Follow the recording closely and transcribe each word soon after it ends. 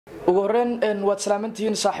ugu horeen waad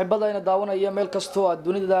salaamantihiin saaxiibada ina daawanaya meel kastoo aad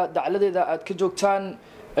dunida dacaladeeda aad ka joogtaan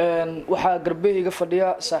waxaa garbahayga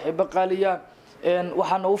fadhiya saaxiibo qaaliya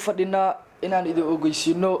waxaan u fadhinaa inaan idin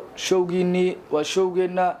ogeysiino showgiini waa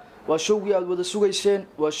showgeena waa showgii aad wada sugayseen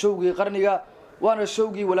waa showgii qarniga waana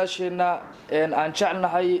showgii walaasheena aan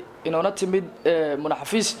jecelnahay inoona timid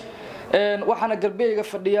Xafiis waxaana garbahayga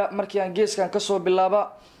fadhiya markii aan geeskan ka soo bilaaba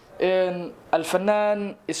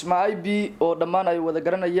الفنان إسماعيل oo dhamaan ay wada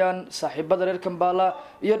garanayaan saaxiibada reer Kampala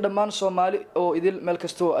iyo dhamaan Soomaali oo idil meel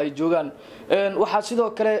kasto ay joogan waxa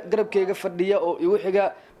sidoo kale garabkayga fadhiya oo igu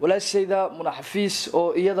xiga walaashayda Xafiis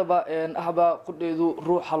oo iyadaba ahba qudheedu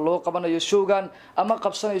ruuxa loo qabanayo showgan ama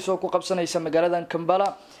qabsanayso ku qabsanaysa magaalada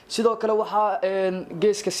Kampala sidoo kale waxa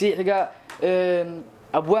geeska sii xiga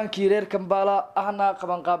abwaankii reer Kampala ahna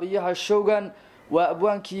qaban qaabiyaha showgan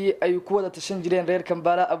وأبوانكي أي قوة تسنجرين غير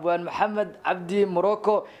كمبالا أبوان محمد عبدي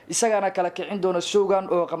موروكو إساقنا كلا كعين دون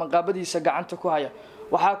الشوغان أو قمان قابدي ساقعنتو كوهايا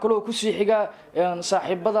وحاكلو كسي حقا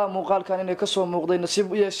صاحب بدا موقال كان إني كسو موقضي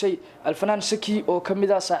نصيب إيا شيء الفنان سكي أو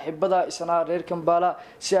كمدا صاحب بدا إسانا غير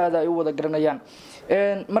كمبالا سيادة إيوة دا قرنيان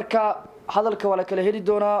مركا هذا الكوالا كلا هيري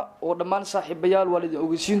دونا ودمان صاحب بيال والدي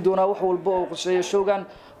أوغيسين دونا وحول بو قصي الشوغان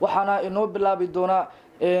وحانا إنو بلابي دونا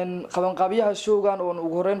qaban qaabiyaha showgan oo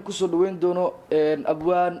ugu horeen ku soo dhaweyn doono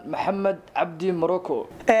abwaan maxamed cabdi morocco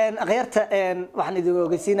aqyarta waxaan idin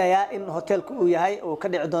ogeysiinayaa in hotelku uu yahay oo ka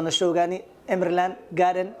dhici doono showgani Emerald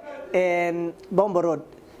Garden Bomber Road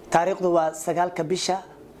taariikhdu waa 9 bisha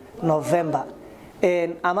November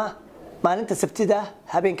ama maalinta Sabtida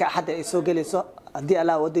habeenka Axadda ay soo galayso hadii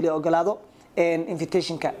Allah wadili ogolaado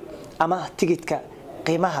invitationka ama tigitka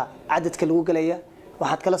qiimaha cadadka lagu galaya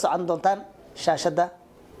waxaad kala socon doontaan shaashada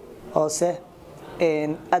hoose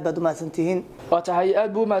aad baad u mahadsantihiin watahay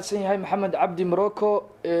aad buu mahadsan yahay maxamed cabdi morocco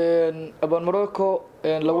abaan morocco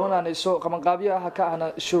lawananayso qaban qaabiyaha ka ahna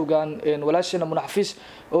showgan walaashina Xafiis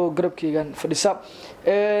oo garabkaygan fadhisa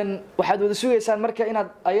waxaad wada sugaysaan marka inaad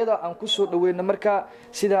ayada aan ku soo dhaweeyno marka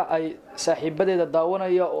sida ay saaxiibadeeda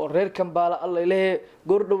daawanaya oo reer Kampala alla ilaahay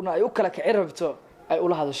goordhowna ay u kala kicin rabto ay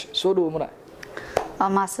ula hadasho soo dhaweeyna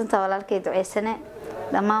ma santa walaalkay duceysane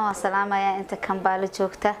dhamaan waa salaamaya inta Kampala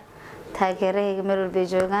joogta taageerayga meel walba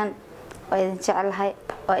joogan oo idin jecelahay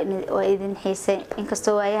oo idin xiisay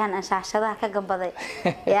inkastoo waayahan aan shaashadaha ka gambaday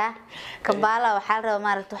ya Kampala waxa la rabaa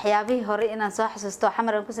maaragtay waxyaabihii hore inaan soo xasuusto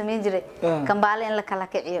xamar aan ku sameyn jiray Kampala in la kala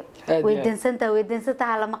kiciyo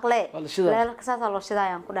weydiinsanta la maqlay leelka saas loo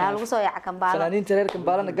shidayaan ku dhahay lagu soo yaaca Kampala Fanaaninta reer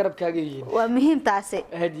Kampala garabkaaga yihiin waa muhiim taasi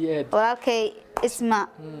hadiyeed walaalkay اسمع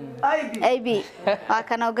أيبي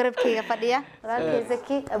وكانوا قرب كيجا فديا ولكن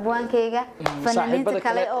زكي أبوان كيجا فنانين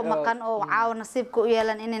تكلي أو مكان أو عاو نصيبك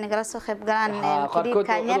ويلا إني نجلس وخيب جلان كريم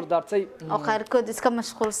كانير أو خير كود إسكا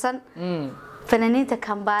مشغول سن فنانين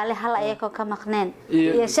تكمبالي هلا يكو كمقنين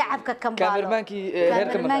يا شعب كمبالي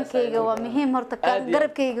كامرمان كيجا ومهم هرتك قرب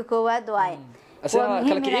كيجا كواد واي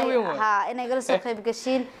ها إني جلسوا خيب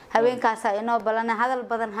قشين هوين كاسا إنه بلنا هذا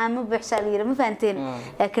البدن هامو بحشالير ما فهمتين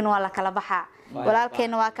لكن ولا كلا بحا ولا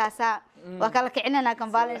كين وكاسا وكلا كعننا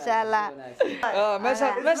Kampala إن شاء الله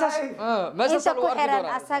أنت كحرن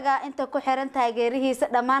أساقا أنت كحرن تاجره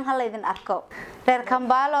دمان هلا إذن أركو غير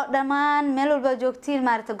Kampala دمان ملول بجوكتين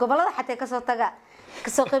مارته قبل هذا حتى كسوتجا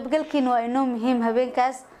كسوق بقول كينو إنه مهم هوين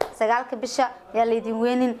كاس سجالك بشة يلي دين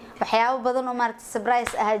وينين وحياة بدن ومارت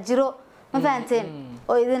سبرايس أهجرو ما فهمتين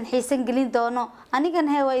وإذن حيسن قلين دونه أنا كان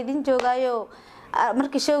هوا إذن جوجايو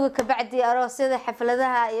markii showga ka bacdi aroosyada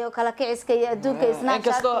xafladaha iyo kala kiciska iyo adduunka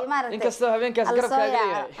isnaashaadka imaartay inkastoo habeenkaas garabkaaga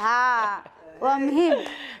yahay ha waa muhiim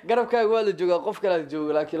garabkaaga waa la joogaa qof kale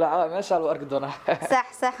jooga laakiin la meesha loo arki doonaa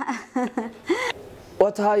صح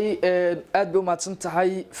watahay aad bay u mahadsan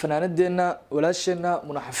tahay fanaanadeena walaasheena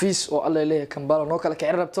Xafiis oo alla ilaahay Kampala noo kala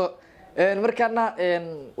kicin rabto markaana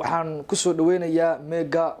waxaan ku soo dhaweynayaa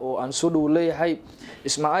mega oo aan soo dhaw leeyahay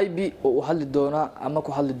Ismaaciil oo u hadli doona ama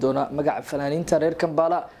ku hadli doona magaca fanaaninta reer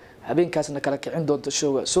Kampala habeenkaasna kala kicin doonto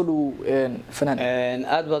showga soo dhaw fanaan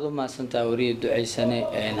aad baad u mahadsantahay wariye duceysane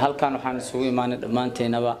halkaan waxaan isugu imaanay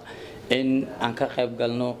dhamaanteenaba in aan ka qayb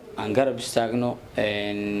galno aan garab istaagno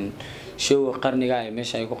showga qarniga ay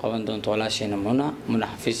meesha ay ku qaban doonto walaasheena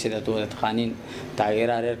Xafiis sida wada taqaaniin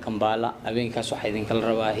taageeraha reer Kampala habeenkaas waxa idin kala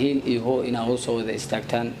rabaa hiil iyo hoo in aad soo wada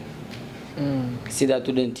istaagtaan sida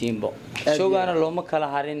u dhantiinbo showgana looma kala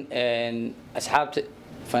harin asxaabta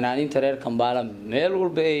fanaaninta reer Kampala meel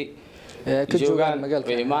walba ay ka joogaan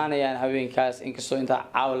magaalada imaanayaan habeenkaas inkastoo inta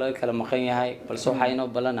caaw laga kala maqan yahay balse waxa inoo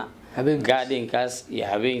balana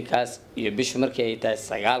habeenkaas iyo bisha markii ay tahay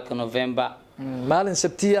 9 November maalin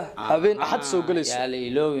sabtiya habeen axad soo galayso yaa la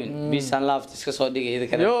ilowin bisan laft iska soo dhigay idin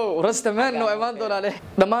kale yo rastaman no imaan doonaa leh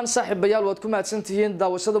dhammaan saaxiibayaal waad ku mahadsantihiin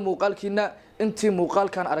daawashada muuqaalkiina intii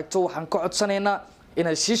muuqaalkan aragto waxaan ka codsanaynaa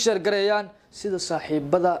inay sii share gareeyaan sida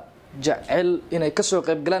saaxiibada jacel inay ka soo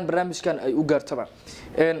qayb galaan barnaamijkan ay u gaartaba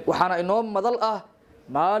waxaana inoo madal ah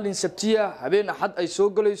maalin sabtiya habeen axad ay soo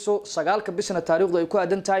galayso 9 bishana taariikhdu ay ku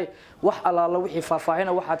aadan tahay wax alaala wixii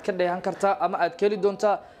faahfaahina waxaad ka dheehan kartaa ama aad ka heli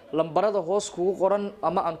doontaa lambarada hoos kugu qoran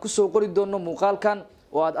ama aan ku soo qori doono muuqaalkan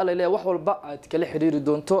oo aad alle wax walba aad kala xiriiri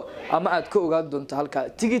doonto ama aad ka ogaan doonto halka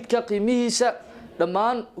tigidhka qiimihiisa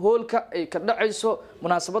dhammaan hoolka ay ka dhacayso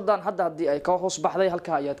munaasabadan hadda hadii ay ka hoos baxday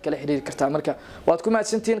halka ayaad kala xiriiri kartaa marka waad ku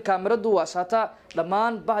mahadsantihiin kaamiradu waa Shata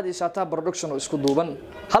dhammaan bahdii Shata production oo isku duuban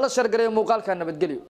hala share gareeyo muuqaalka nabadgelyo